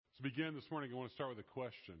To begin this morning, I want to start with a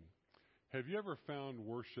question. Have you ever found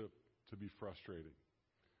worship to be frustrating?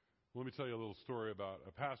 Let me tell you a little story about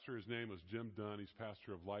a pastor. His name was Jim Dunn. He's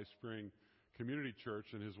pastor of Life Spring Community Church,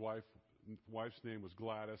 and his wife's name was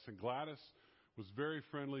Gladys. And Gladys was very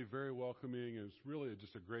friendly, very welcoming, and was really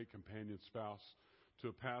just a great companion spouse to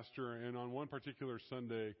a pastor. And on one particular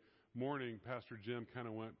Sunday morning, Pastor Jim kind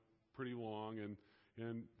of went pretty long,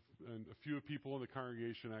 and a few people in the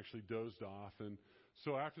congregation actually dozed off. And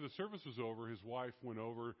so after the service was over, his wife went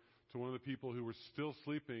over to one of the people who were still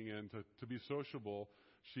sleeping, and to be sociable,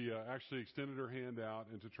 she actually extended her hand out,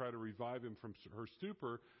 and to try to revive him from her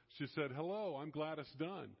stupor, she said, "Hello, I'm Gladys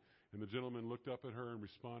Dunn." And the gentleman looked up at her and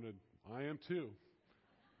responded, "I am too."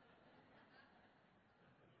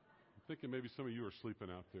 I'm thinking maybe some of you are sleeping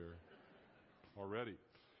out there already.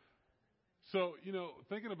 So,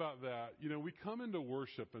 thinking about that, we come into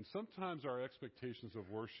worship, and sometimes our expectations of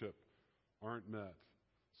worship aren't met.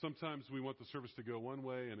 Sometimes we want the service to go one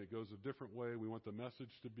way, and it goes a different way. We want the message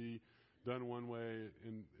to be done one way,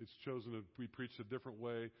 and it's chosen to be preached a different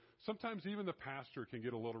way. Sometimes even the pastor can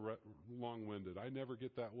get a little long-winded. I never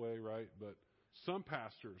get that way, right? But some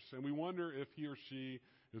pastors, and we wonder if he or she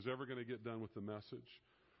is ever going to get done with the message.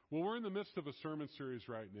 Well, we're in the midst of a sermon series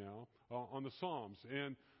right now on the Psalms,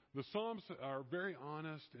 and the Psalms are very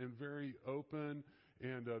honest and very open,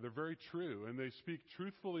 and they're very true, and they speak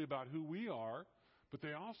truthfully about who we are, but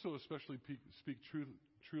they also especially speak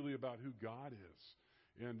truly about who God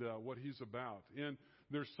is and what He's about. And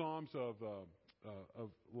there's Psalms of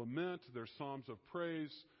lament, there's Psalms of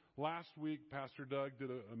praise. Last week, Pastor Doug did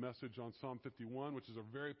a message on Psalm 51, which is a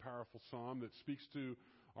very powerful psalm that speaks to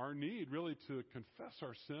our need, really, to confess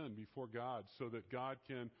our sin before God so that God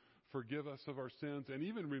can forgive us of our sins and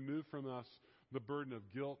even remove from us the burden of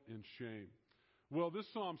guilt and shame. Well, this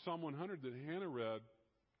psalm, Psalm 100 that Hannah read,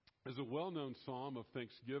 is a well-known psalm of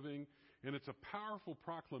thanksgiving, and it's a powerful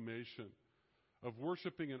proclamation of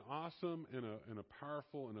worshiping an awesome and a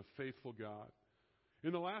powerful and a faithful God.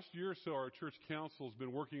 In the last year or so, our church council has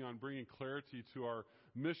been working on bringing clarity to our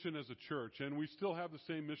mission as a church, and we still have the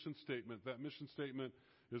same mission statement. That mission statement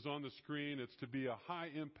is on the screen. It's to be a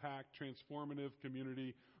high-impact, transformative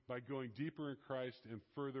community by going deeper in Christ and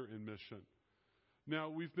further in mission. Now,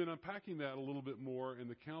 we've been unpacking that a little bit more, and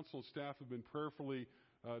the council and staff have been prayerfully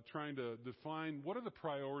trying to define what are the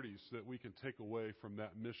priorities that we can take away from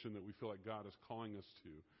that mission that we feel like God is calling us to.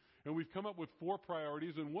 And we've come up with 4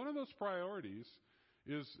 priorities, and one of those priorities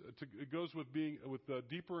it goes with being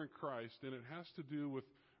deeper in Christ, and it has to do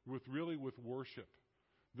with worship.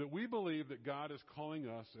 That we believe that God is calling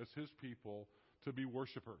us as His people to be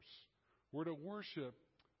worshipers. We're to worship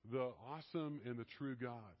the awesome and the true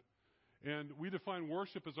God. And we define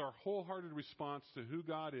worship as our wholehearted response to who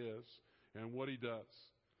God is and what He does.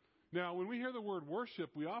 Now, when we hear the word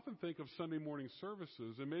worship, we often think of Sunday morning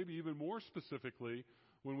services, and maybe even more specifically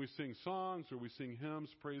when we sing songs or we sing hymns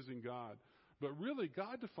praising God. But really,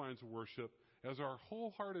 God defines worship as our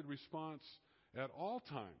wholehearted response at all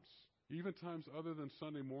times, even times other than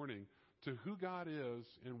Sunday morning, to who God is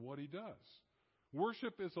and what He does.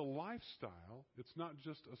 Worship is a lifestyle. It's not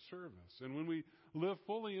just a service. And when we live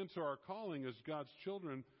fully into our calling as God's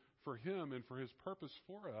children for Him and for His purpose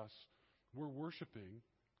for us, we're worshiping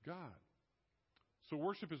God. So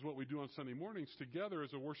worship is what we do on Sunday mornings together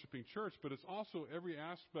as a worshiping church, but it's also every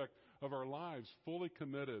aspect of our lives fully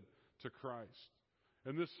committed to Christ.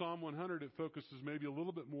 And this Psalm 100, it focuses maybe a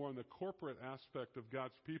little bit more on the corporate aspect of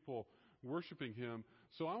God's people worshiping Him.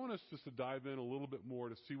 So I want us just to dive in a little bit more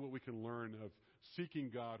to see what we can learn of seeking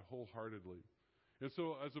God wholeheartedly. And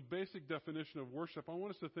so as a basic definition of worship, I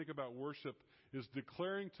want us to think about worship as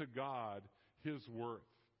declaring to God His worth.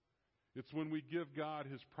 It's when we give God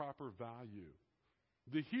His proper value.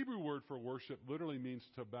 The Hebrew word for worship literally means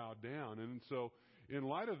to bow down. And so in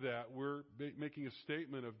light of that, we're making a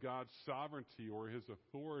statement of God's sovereignty or His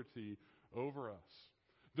authority over us.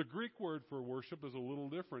 The Greek word for worship is a little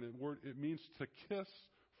different. It means to kiss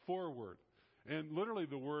forward. And literally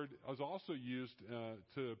the word is also used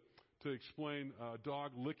to explain a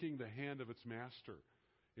dog licking the hand of its master.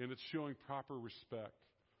 And it's showing proper respect.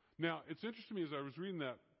 Now, it's interesting to me as I was reading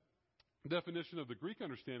that definition of the Greek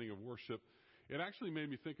understanding of worship, it actually made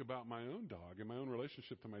me think about my own dog and my own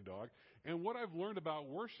relationship to my dog and what I've learned about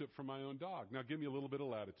worship from my own dog. Now, give me a little bit of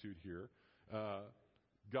latitude here.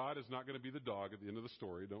 God is not going to be the dog at the end of the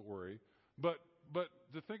story, don't worry. But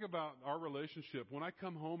to think about our relationship, when I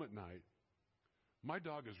come home at night, my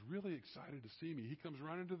dog is really excited to see me. He comes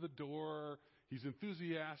running to the door. He's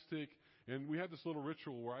enthusiastic. And we have this little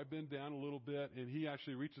ritual where I bend down a little bit, and he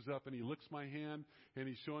actually reaches up and he licks my hand, and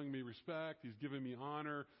he's showing me respect. He's giving me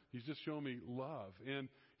honor. He's just showing me love. And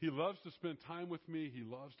He loves to spend time with me. He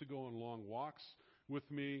loves to go on long walks with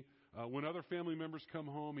me. When other family members come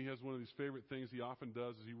home, he has one of these favorite things he often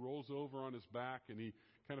does is he rolls over on his back and he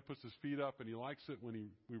kind of puts his feet up, and he likes it when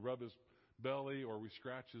we rub his belly or we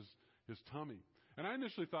scratch his tummy. And I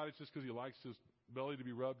initially thought it's just because he likes his belly to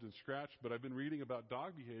be rubbed and scratched, but I've been reading about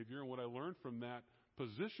dog behavior, and what I learned from that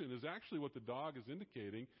position is actually what the dog is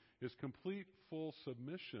indicating is complete, full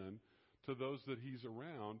submission to those that he's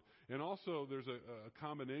around. And also there's a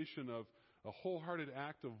combination of a wholehearted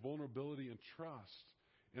act of vulnerability and trust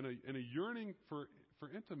and a yearning for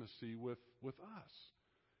intimacy with us.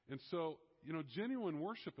 And so, genuine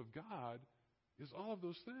worship of God is all of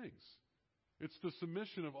those things. It's the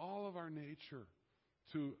submission of all of our nature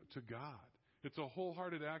to God. It's a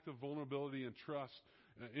wholehearted act of vulnerability and trust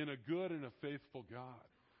in a good and a faithful God.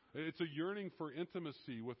 It's a yearning for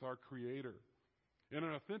intimacy with our Creator. In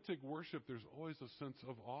an authentic worship, there's always a sense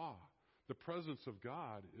of awe. The presence of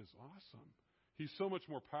God is awesome. He's so much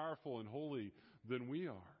more powerful and holy than we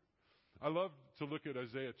are. I love to look at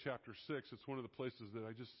Isaiah chapter 6. It's one of the places that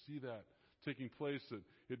I just see that taking place.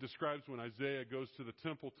 It describes when Isaiah goes to the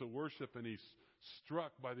temple to worship, and he's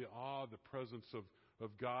struck by the awe, the presence of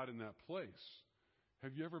God in that place.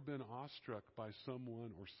 Have you ever been awestruck by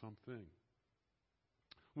someone or something?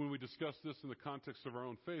 When we discuss this in the context of our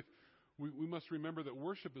own faith, we must remember that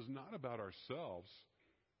worship is not about ourselves.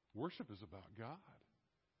 Worship is about God.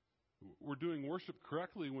 We're doing worship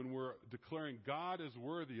correctly when we're declaring God is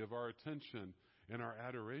worthy of our attention and our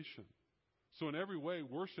adoration. So in every way,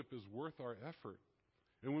 worship is worth our effort.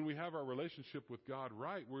 And when we have our relationship with God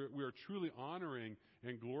right, we are truly honoring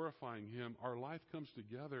and glorifying Him. Our life comes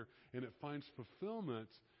together and it finds fulfillment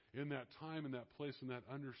in that time, in that place, in that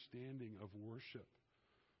understanding of worship.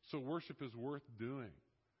 So worship is worth doing.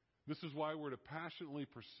 This is why we're to passionately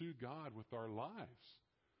pursue God with our lives.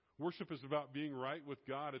 Worship is about being right with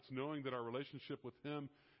God. It's knowing that our relationship with Him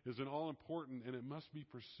is an all-important, and it must be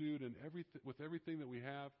pursued with everything that we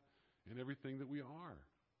have and everything that we are.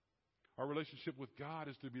 Our relationship with God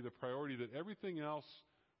is to be the priority that everything else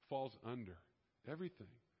falls under.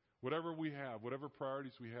 Everything. Whatever we have, whatever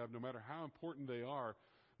priorities we have, no matter how important they are,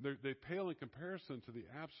 they pale in comparison to the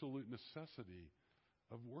absolute necessity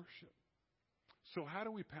of worship. So how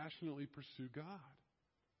do we passionately pursue God?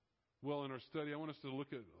 Well, in our study, I want us to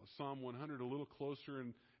look at Psalm 100 a little closer,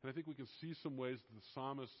 and I think we can see some ways that the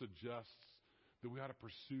psalmist suggests that we ought to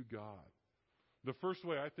pursue God. The first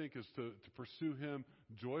way, I think, is to pursue Him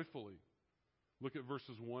joyfully. Look at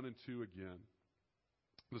verses 1 and 2 again.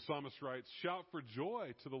 The psalmist writes, "Shout for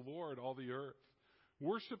joy to the Lord, all the earth.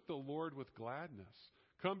 Worship the Lord with gladness.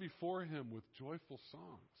 Come before Him with joyful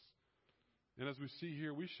songs." And as we see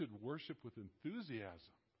here, we should worship with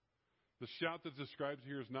enthusiasm. The shout that's described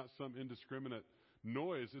here is not some indiscriminate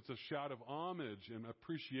noise. It's a shout of homage and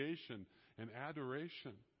appreciation and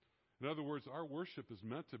adoration. In other words, our worship is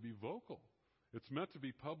meant to be vocal. It's meant to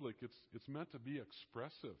be public. It's meant to be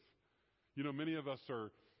expressive. Many of us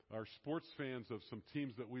are sports fans of some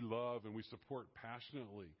teams that we love and we support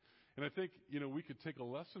passionately. And I think, we could take a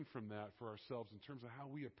lesson from that for ourselves in terms of how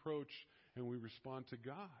we approach and we respond to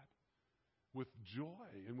God. With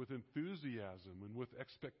joy and with enthusiasm and with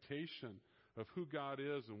expectation of who God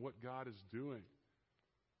is and what God is doing.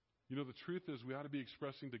 The truth is we ought to be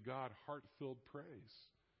expressing to God heart-filled praise.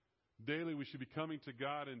 Daily we should be coming to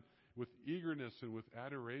God and with eagerness and with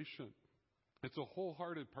adoration. It's a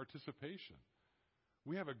wholehearted participation.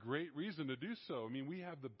 We have a great reason to do so. We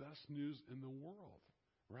have the best news in the world,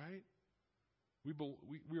 right?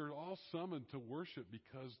 We are all summoned to worship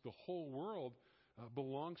because the whole world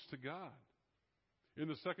belongs to God. In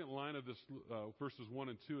the second line of this, verses 1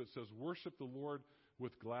 and 2, it says, "Worship the Lord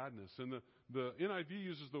with gladness." And the NIV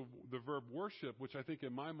uses the verb worship, which I think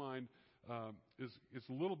in my mind is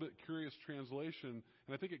a little bit curious translation,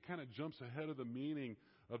 and I think it kind of jumps ahead of the meaning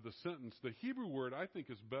of the sentence. The Hebrew word, I think,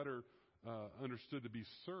 is better understood to be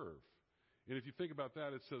serve. And if you think about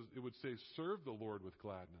that, it would say, "Serve the Lord with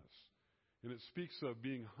gladness." And it speaks of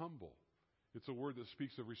being humble. It's a word that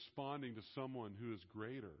speaks of responding to someone who is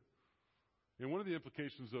greater. And one of the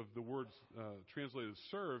implications of the words translated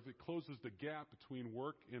serve, it closes the gap between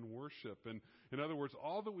work and worship. And in other words,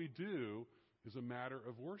 all that we do is a matter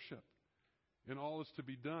of worship. And all is to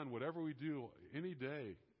be done, whatever we do any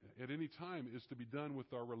day, at any time, is to be done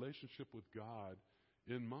with our relationship with God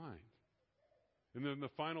in mind. And then the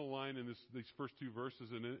final line in these first two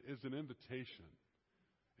verses is an invitation.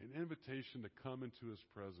 An invitation to come into His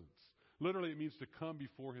presence. Literally, it means to come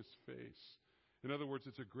before His face. In other words,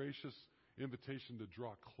 it's a gracious invitation to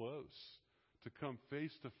draw close, to come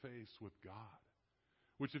face to face with God.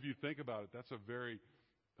 Which, if you think about it, that's a very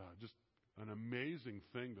just an amazing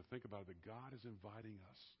thing to think about, that God is inviting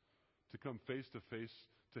us to come face to face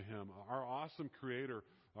to Him, our awesome Creator,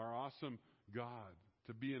 our awesome God,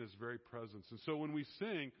 to be in His very presence. And so when we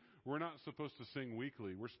sing, we're not supposed to sing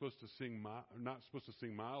weakly. We're supposed to sing not supposed to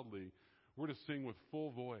sing mildly. We're to sing with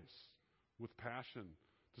full voice, with passion,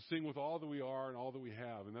 to sing with all that we are and all that we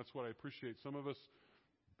have. And that's what I appreciate. Some of us,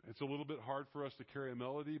 it's a little bit hard for us to carry a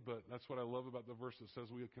melody, but that's what I love about the verse that says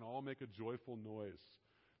we can all make a joyful noise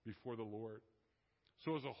before the Lord.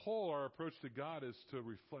 So as a whole, our approach to God is to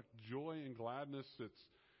reflect joy and gladness.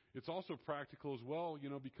 It's also practical as well,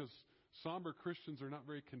 because somber Christians are not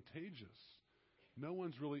very contagious. No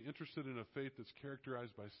one's really interested in a faith that's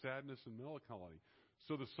characterized by sadness and melancholy.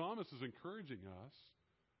 So the psalmist is encouraging us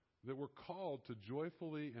that we're called to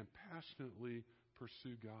joyfully and passionately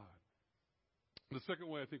pursue God. The second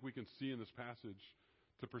way I think we can see in this passage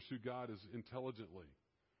to pursue God is intelligently.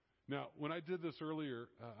 Now, when I did this earlier,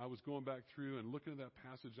 I was going back through and looking at that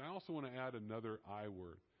passage. I also want to add another I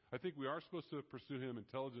word. I think we are supposed to pursue Him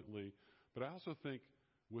intelligently, but I also think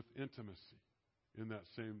with intimacy in that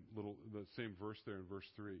same verse there in verse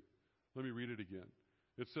 3. Let me read it again.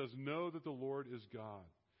 It says, "Know that the Lord is God.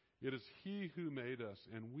 It is He who made us,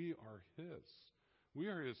 and we are His. We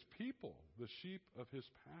are His people, the sheep of His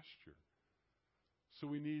pasture." So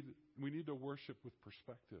we need to worship with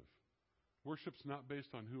perspective. Worship's not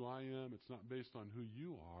based on who I am. It's not based on who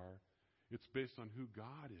you are. It's based on who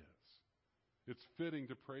God is. It's fitting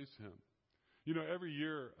to praise Him. Every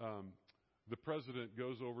year, the president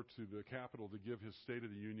goes over to the Capitol to give his State of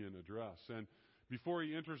the Union address. And before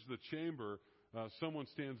he enters the chamber, someone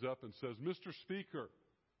stands up and says, "Mr. Speaker,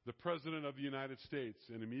 the President of the United States."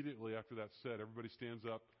 And immediately after that's said, everybody stands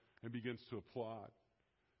up and begins to applaud.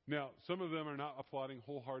 Now, some of them are not applauding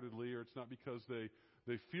wholeheartedly, or it's not because they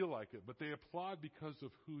feel like it, but they applaud because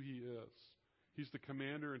of who he is. He's the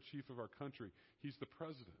commander-in-chief of our country. He's the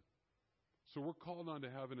president. So we're called on to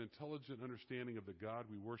have an intelligent understanding of the God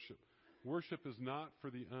we worship. Worship is not for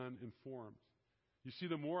the uninformed. You see,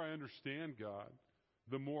 the more I understand God,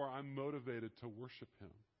 the more I'm motivated to worship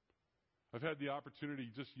Him. I've had the opportunity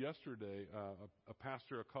just yesterday, a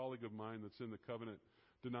pastor, a colleague of mine that's in the Covenant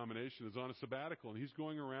denomination is on a sabbatical, and he's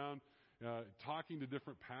going around talking to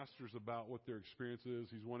different pastors about what their experience is.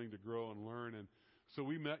 He's wanting to grow and learn. And so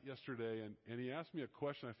we met yesterday, and he asked me a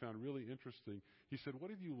question I found really interesting. He said,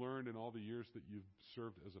 "What have you learned in all the years that you've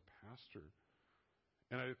served as a pastor?"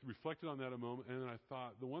 And I reflected on that a moment, and then I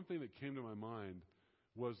thought, the one thing that came to my mind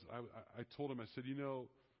was I told him, I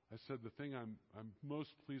said, the thing I'm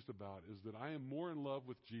most pleased about is that I am more in love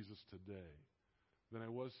with Jesus today than I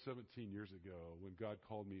was 17 years ago when God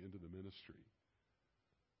called me into the ministry.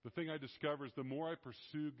 The thing I discover is the more I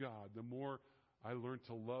pursue God, the more I learn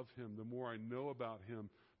to love Him, the more I know about Him,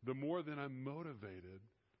 the more then I'm motivated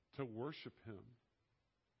to worship Him.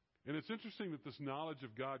 And it's interesting that this knowledge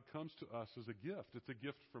of God comes to us as a gift. It's a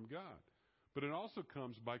gift from God. But it also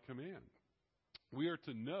comes by command. We are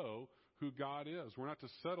to know who God is. We're not to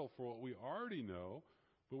settle for what we already know,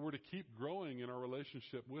 but we're to keep growing in our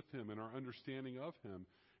relationship with Him and our understanding of Him.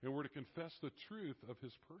 And we're to confess the truth of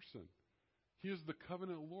His person. He is the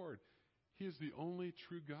covenant Lord. He is the only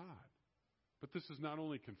true God. But this is not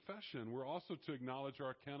only confession. We're also to acknowledge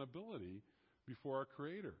our accountability before our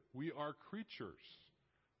Creator. We are creatures.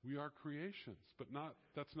 We are creations. But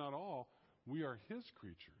that's not all. We are His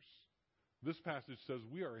creatures. This passage says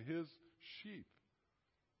we are His sheep.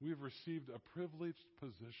 We have received a privileged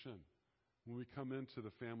position when we come into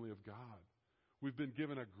the family of God. We've been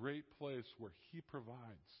given a great place where He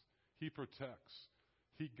provides, He protects,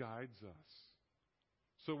 He guides us.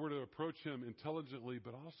 So we're to approach Him intelligently,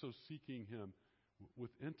 but also seeking Him with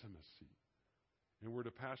intimacy. And we're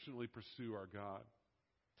to passionately pursue our God.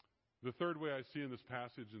 The third way I see in this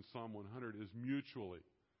passage in Psalm 100 is mutually.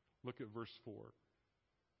 Look at verse 4.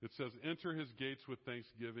 It says, "Enter His gates with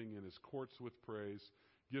thanksgiving and His courts with praise.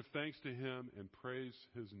 Give thanks to Him and praise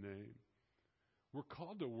His name." We're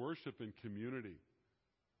called to worship in community.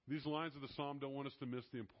 These lines of the psalm don't want us to miss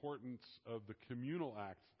the importance of the communal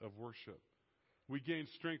act of worship. We gain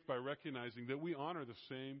strength by recognizing that we honor the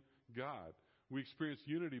same God. We experience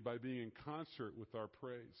unity by being in concert with our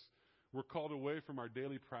praise. We're called away from our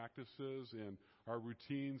daily practices and our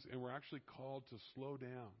routines, and we're actually called to slow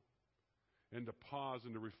down and to pause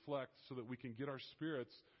and to reflect so that we can get our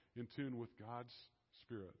spirits in tune with God's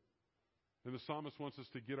Spirit. And the psalmist wants us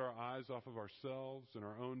to get our eyes off of ourselves and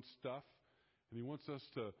our own stuff, and he wants us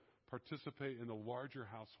to participate in the larger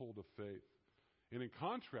household of faith. And in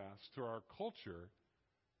contrast to our culture,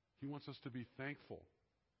 he wants us to be thankful.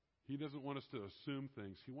 He doesn't want us to assume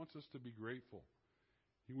things. He wants us to be grateful.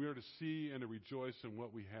 We are to see and to rejoice in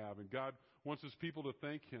what we have. And God wants his people to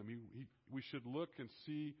thank him. We should look and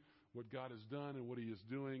see what God has done and what he is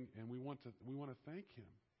doing, and we want to thank him.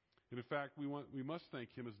 And in fact, we must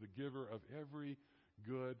thank him as the giver of every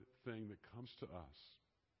good thing that comes to us.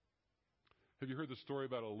 Have you heard the story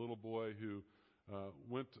about a little boy who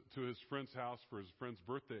went to his friend's house for his friend's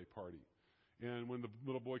birthday party? And when the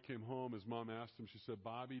little boy came home, his mom asked him, she said,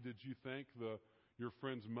 "Bobby, did you thank your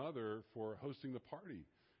friend's mother for hosting the party?"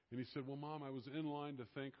 And he said, "Well, Mom, I was in line to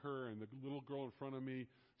thank her, and the little girl in front of me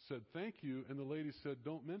said, 'Thank you,' and the lady said,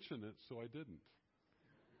 'Don't mention it,' so I didn't."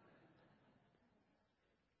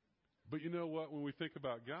 But you know what? When we think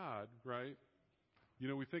about God, right? You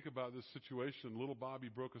know, we think about this situation. Little Bobby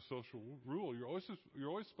broke a social rule. You're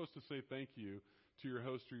always supposed to say thank you to your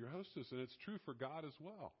host or your hostess, and it's true for God as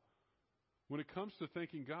well. When it comes to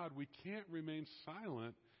thanking God, we can't remain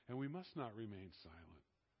silent, and we must not remain silent.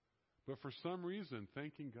 But for some reason,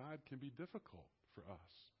 thanking God can be difficult for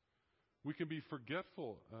us. We can be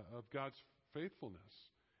forgetful of God's faithfulness,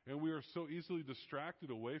 and we are so easily distracted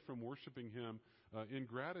away from worshiping him in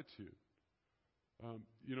gratitude.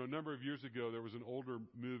 A number of years ago, there was an older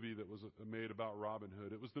movie that was made about Robin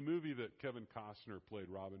Hood. It was the movie that Kevin Costner played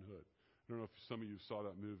Robin Hood. I don't know if some of you saw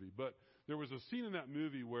that movie, but there was a scene in that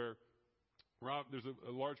movie where there's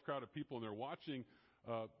a large crowd of people, and they're watching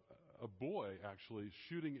a boy actually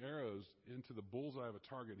shooting arrows into the bullseye of a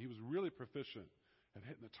target. He was really proficient at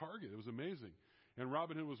hitting the target. It was amazing. And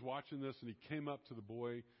Robin Hood was watching this, and he came up to the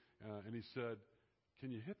boy, and he said,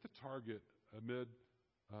 "Can you hit the target amid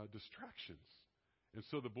distractions?" And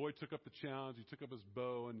so the boy took up the challenge. He took up his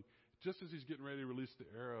bow, and just as he's getting ready to release the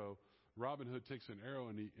arrow, Robin Hood takes an arrow,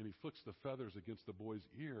 and he flicks the feathers against the boy's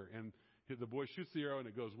ear. And the boy shoots the arrow, and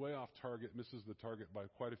it goes way off target, misses the target by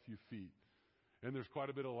quite a few feet. And there's quite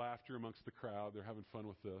a bit of laughter amongst the crowd. They're having fun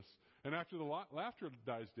with this. And after the laughter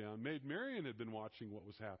dies down, Maid Marian had been watching what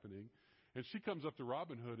was happening, and she comes up to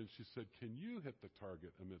Robin Hood, and she said, "Can you hit the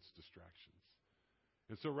target amidst distractions?"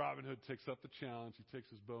 And so Robin Hood takes up the challenge. He takes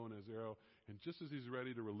his bow and his arrow, and just as he's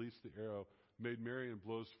ready to release the arrow, Maid Marian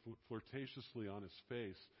blows flirtatiously on his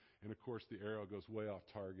face, and of course the arrow goes way off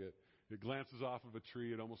target. It glances off of a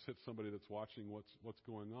tree. It almost hits somebody that's watching what's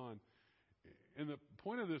going on. And the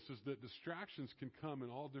point of this is that distractions can come in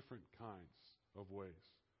all different kinds of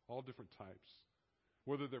ways, all different types.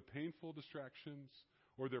 Whether they're painful distractions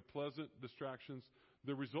or they're pleasant distractions,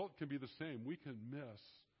 the result can be the same. We can miss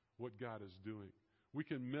what God is doing. We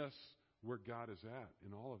can miss where God is at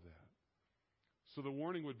in all of that. So the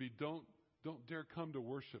warning would be, don't dare come to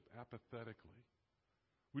worship apathetically.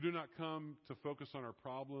 We do not come to focus on our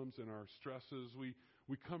problems and our stresses. We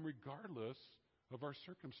come regardless of our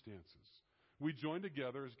circumstances. We join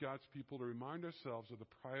together as God's people to remind ourselves of the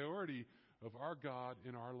priority of our God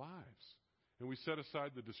in our lives. And we set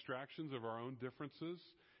aside the distractions of our own differences,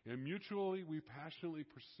 and mutually we passionately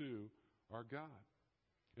pursue our God.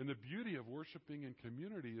 And the beauty of worshiping in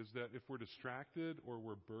community is that if we're distracted or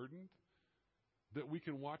we're burdened, that we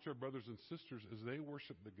can watch our brothers and sisters as they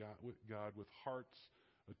worship God with hearts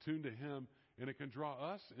attuned to him, and it can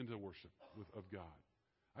draw us into worship of God.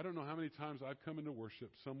 I don't know how many times I've come into worship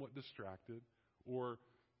somewhat distracted or,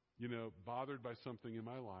 bothered by something in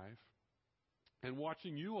my life. And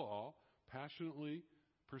watching you all passionately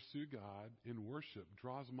pursue God in worship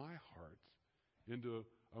draws my heart into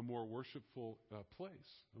a more worshipful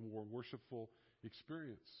place, a more worshipful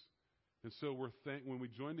experience. And so when we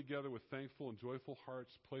join together with thankful and joyful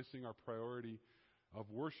hearts, placing our priority of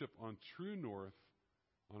worship on true north,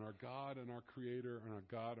 on our God and our Creator, and our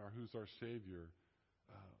God who's our Savior,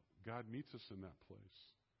 God meets us in that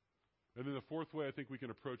place. And then the fourth way I think we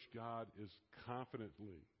can approach God is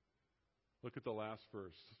confidently. Look at the last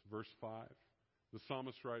verse, verse 5. The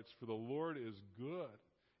psalmist writes, "For the Lord is good,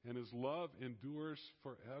 and his love endures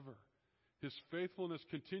forever. His faithfulness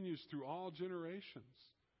continues through all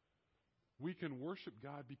generations." We can worship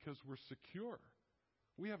God because we're secure.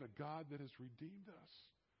 We have a God that has redeemed us.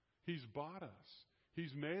 He's bought us.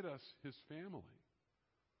 He's made us his family.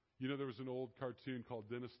 There was an old cartoon called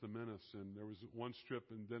Dennis the Menace, and there was one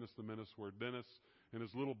strip in Dennis the Menace where Dennis and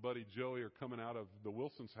his little buddy Joey are coming out of the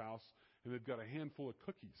Wilson's house, and they've got a handful of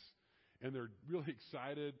cookies. And they're really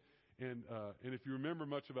excited. And if you remember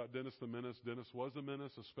much about Dennis the Menace, Dennis was a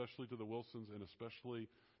menace, especially to the Wilsons and especially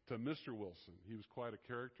to Mr. Wilson. He was quite a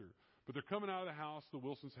character. But they're coming out of the house, the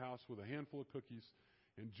Wilson's house, with a handful of cookies.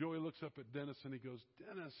 And Joey looks up at Dennis and he goes,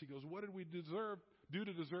 "Dennis," he goes, "what did we do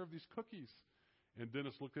to deserve these cookies?" And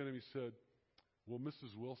Dennis looked at him and he said, "Well,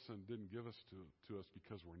 Mrs. Wilson didn't give us to us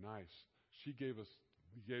because we're nice. She gave us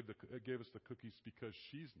the cookies because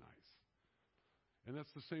she's nice." And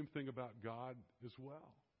that's the same thing about God as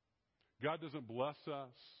well. God doesn't bless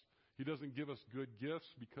us. He doesn't give us good gifts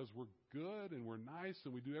because we're good and we're nice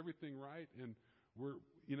and we do everything right and we're,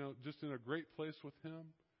 just in a great place with Him.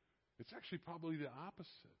 It's actually probably the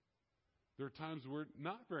opposite. There are times we're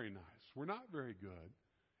not very nice. We're not very good.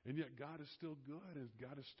 And yet God is still good and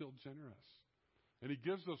God is still generous. And He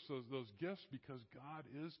gives us those gifts because God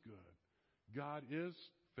is good. God is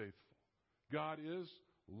faithful. God is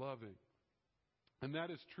loving. And that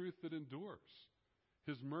is truth that endures.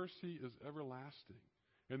 His mercy is everlasting.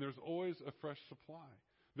 And there's always a fresh supply.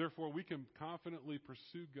 Therefore, we can confidently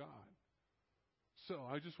pursue God. So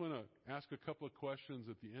I just want to ask a couple of questions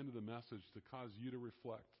at the end of the message to cause you to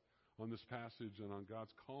reflect on this passage and on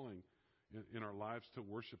God's calling in our lives to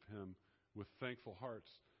worship Him with thankful hearts.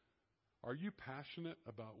 Are you passionate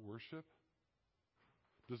about worship?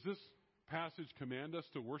 Does this passage command us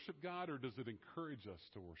to worship God, or does it encourage us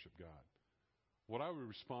to worship God? What I would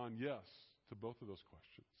respond, yes, to both of those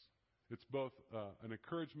questions. It's both an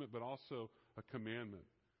encouragement but also a commandment.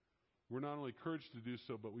 We're not only encouraged to do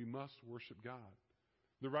so, but we must worship God.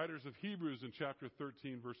 The writers of Hebrews in chapter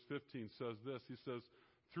 13, verse 15 says this. He says,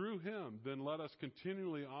 "Through Him, then let us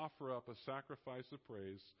continually offer up a sacrifice of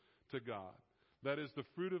praise to God. That is the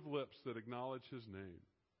fruit of lips that acknowledge His name."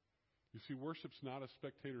 You see, worship's not a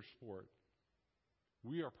spectator sport.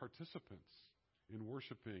 We are participants in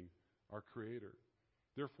worshiping our Creator.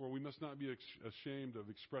 Therefore, we must not be ashamed of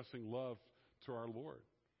expressing love to our Lord.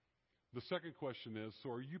 The second question is,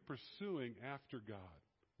 so are you pursuing after God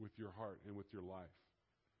with your heart and with your life?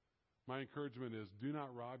 My encouragement is, do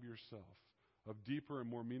not rob yourself of deeper and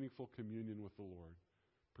more meaningful communion with the Lord.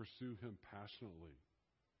 Pursue Him passionately.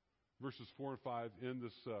 Verses 4 and 5 end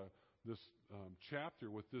this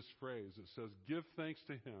chapter with this phrase. It says, "Give thanks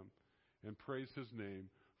to Him and praise His name,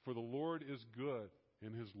 for the Lord is good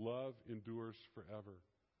and His love endures forever."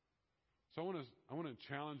 So I want to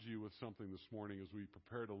challenge you with something this morning as we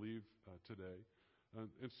prepare to leave today.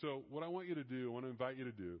 And so what I want you to do, I want to invite you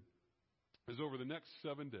to do, is over the next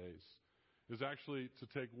 7 days, is actually to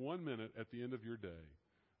take 1 minute at the end of your day,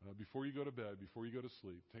 before you go to bed, before you go to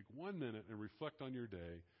sleep, take 1 minute and reflect on your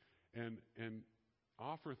day and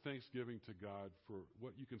offer thanksgiving to God for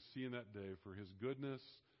what you can see in that day, for His goodness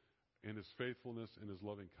and His faithfulness and His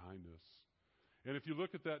loving kindness. And if you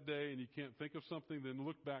look at that day and you can't think of something, then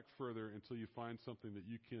look back further until you find something that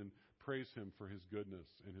you can praise Him for His goodness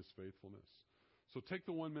and His faithfulness. So take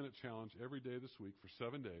the 1 minute challenge every day this week for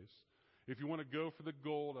 7 days. If you want to go for the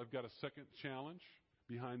gold, I've got a second challenge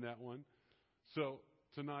behind that one. So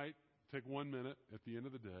tonight, take 1 minute at the end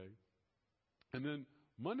of the day. And then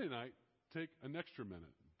Monday night, take an extra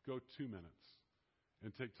minute. Go 2 minutes.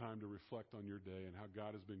 And take time to reflect on your day and how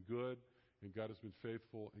God has been good, and God has been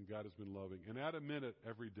faithful, and God has been loving. And add a minute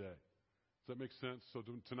every day. Does that make sense? So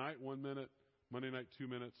tonight, 1 minute. Monday night, 2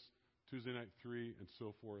 minutes. Tuesday night, 3, and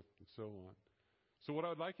so forth, and so on. So what I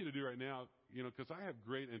would like you to do right now, because I have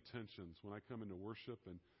great intentions when I come into worship,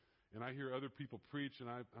 and I hear other people preach, and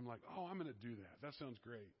I'm like, oh, I'm going to do that. That sounds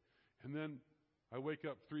great. And then I wake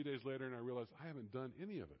up 3 days later, and I realize I haven't done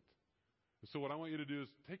any of it. And so what I want you to do is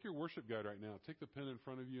take your worship guide right now. Take the pen in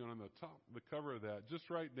front of you, and on the cover of that, just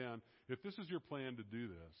write down, if this is your plan to do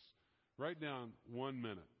this, write down 1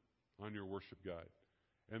 minute on your worship guide.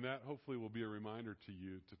 And that hopefully will be a reminder to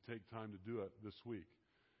you to take time to do it this week.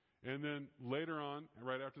 And then later on,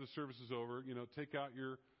 right after the service is over, take out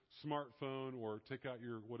your smartphone or take out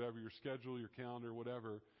your whatever, your schedule, your calendar,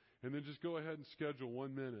 whatever, and then just go ahead and schedule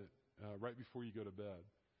 1 minute right before you go to bed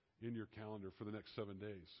in your calendar for the next 7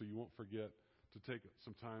 days, so you won't forget to take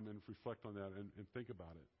some time and reflect on that and think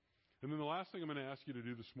about it. And then the last thing I'm going to ask you to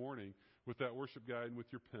do this morning with that worship guide and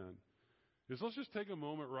with your pen is let's just take a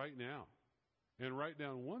moment right now and write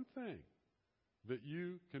down one thing that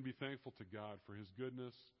you can be thankful to God for His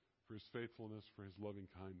goodness, for His faithfulness, for His loving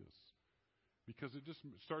kindness. Because it just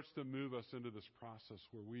starts to move us into this process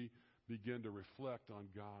where we begin to reflect on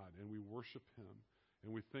God and we worship Him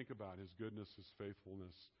and we think about His goodness, His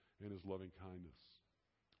faithfulness, and His loving kindness.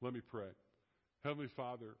 Let me pray. Heavenly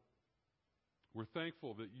Father, we're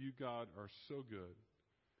thankful that you, God, are so good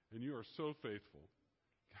and you are so faithful.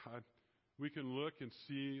 God, we can look and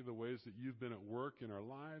see the ways that you've been at work in our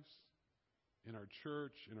lives, in our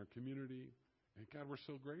church, in our community. And God, we're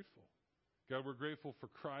so grateful. God, we're grateful for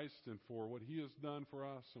Christ and for what He has done for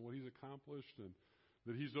us and what He's accomplished, and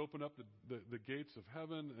that He's opened up the gates of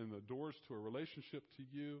heaven and the doors to a relationship to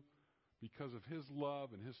you because of His love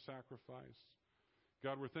and His sacrifice.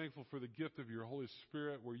 God, we're thankful for the gift of your Holy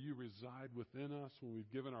Spirit where you reside within us when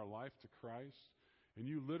we've given our life to Christ. And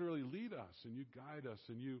you literally lead us and you guide us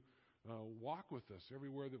and you walk with us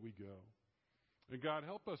everywhere that we go. And God,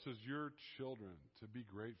 help us as your children to be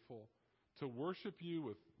grateful, to worship you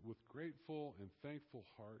with grateful and thankful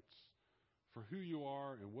hearts for who you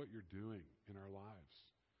are and what you're doing in our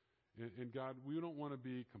lives. And God, we don't want to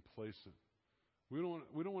be complacent. We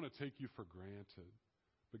don't want to take you for granted.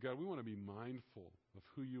 But God, we want to be mindful of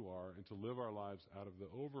who you are and to live our lives out of the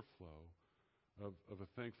overflow of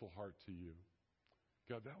a thankful heart to you.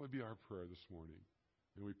 God, that would be our prayer this morning.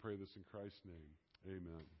 And we pray this in Christ's name.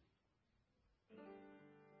 Amen.